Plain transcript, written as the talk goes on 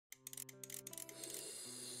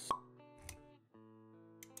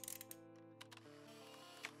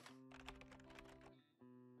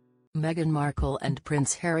Meghan Markle and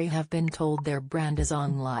Prince Harry have been told their brand is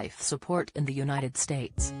on life support in the United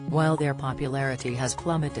States, while their popularity has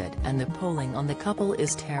plummeted and the polling on the couple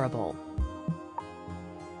is terrible.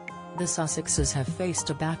 The Sussexes have faced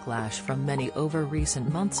a backlash from many over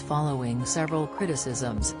recent months following several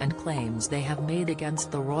criticisms and claims they have made against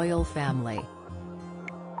the royal family.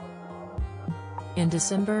 In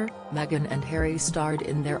December, Meghan and Harry starred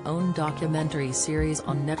in their own documentary series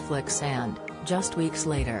on Netflix and, just weeks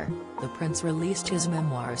later, the prince released his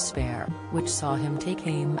memoir Spare, which saw him take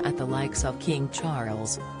aim at the likes of King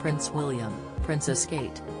Charles, Prince William, Princess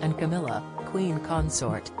Kate, and Camilla, Queen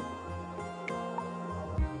Consort.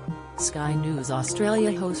 Sky News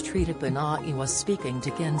Australia host Rita Panahi was speaking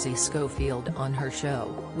to Kenzie Schofield on her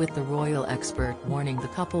show, with the royal expert warning the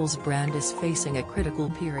couple's brand is facing a critical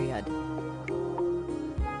period.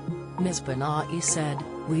 Ms. Panahi said,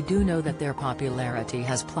 "We do know that their popularity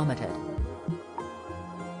has plummeted.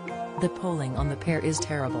 The polling on the pair is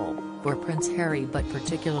terrible, for Prince Harry but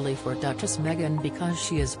particularly for Duchess Meghan because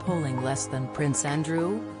she is polling less than Prince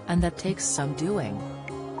Andrew, and that takes some doing.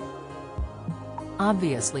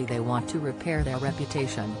 Obviously they want to repair their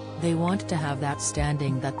reputation, they want to have that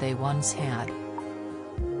standing that they once had.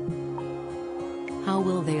 How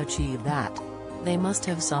will they achieve that? They must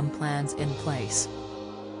have some plans in place.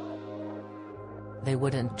 They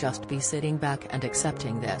wouldn't just be sitting back and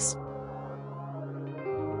accepting this."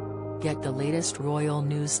 Get the latest royal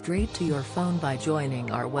news straight to your phone by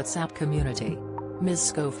joining our WhatsApp community. Ms.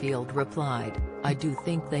 Schofield replied, "I do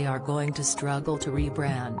think they are going to struggle to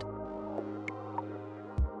rebrand."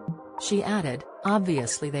 She added,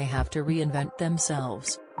 "Obviously they have to reinvent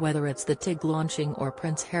themselves, whether it's the TIG launching or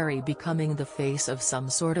Prince Harry becoming the face of some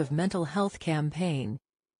sort of mental health campaign.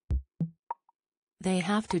 They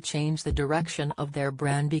have to change the direction of their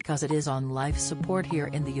brand because it is on life support here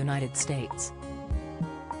in the United States."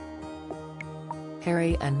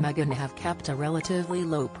 Harry and Meghan have kept a relatively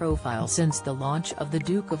low profile since the launch of the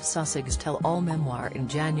Duke of Sussex tell-all memoir in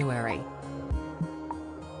January.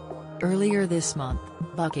 Earlier this month,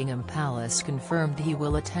 Buckingham Palace confirmed he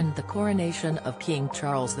will attend the coronation of King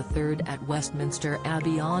Charles III at Westminster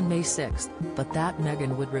Abbey on May 6, but that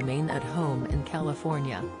Meghan would remain at home in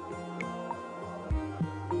California.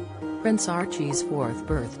 Prince Archie's 4th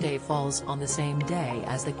birthday falls on the same day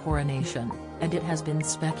as the coronation, and it has been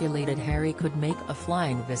speculated Harry could make a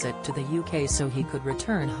flying visit to the UK so he could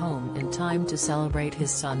return home in time to celebrate his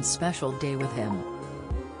son's special day with him.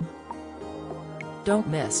 Don't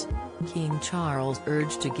miss. King Charles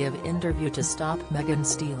urged to give interview to stop Meghan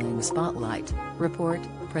stealing spotlight. Report,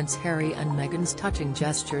 Prince Harry and Meghan's touching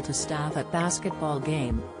gesture to staff at basketball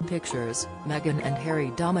game. Pictures, Meghan and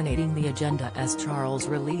Harry dominating the agenda as Charles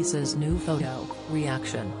releases new photo.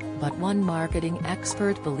 Reaction, but one marketing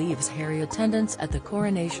expert believes Harry attendance at the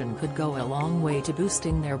coronation could go a long way to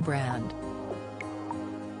boosting their brand.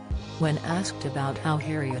 When asked about how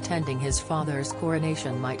Harry attending his father's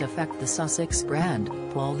coronation might affect the Sussex brand,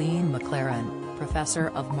 Pauline McLaren, professor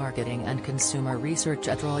of marketing and consumer research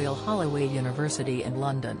at Royal Holloway University in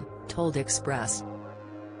London, told Express.co.uk,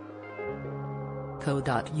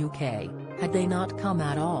 "Had they not come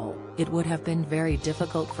at all, it would have been very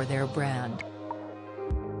difficult for their brand.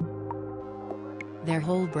 Their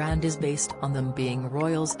whole brand is based on them being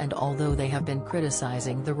royals, and although they have been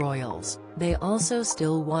criticizing the royals, they also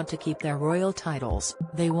still want to keep their royal titles.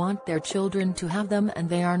 They want their children to have them, and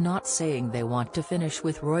they are not saying they want to finish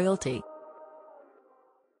with royalty.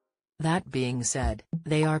 That being said,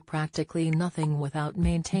 they are practically nothing without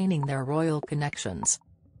maintaining their royal connections."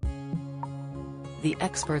 The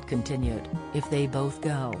expert continued, "If they both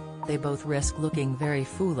go, they both risk looking very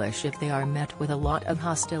foolish if they are met with a lot of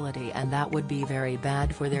hostility, and that would be very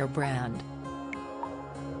bad for their brand.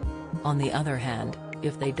 On the other hand,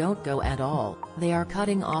 if they don't go at all, they are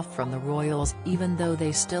cutting off from the royals even though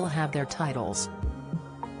they still have their titles.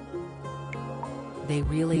 They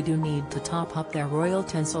really do need to top up their royal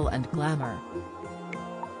tinsel and glamour.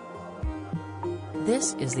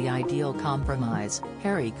 This is the ideal compromise.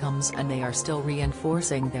 Harry comes and they are still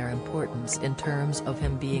reinforcing their importance in terms of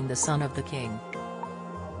him being the son of the king.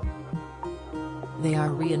 They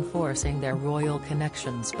are reinforcing their royal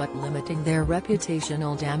connections but limiting their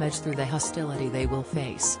reputational damage through the hostility they will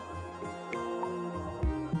face."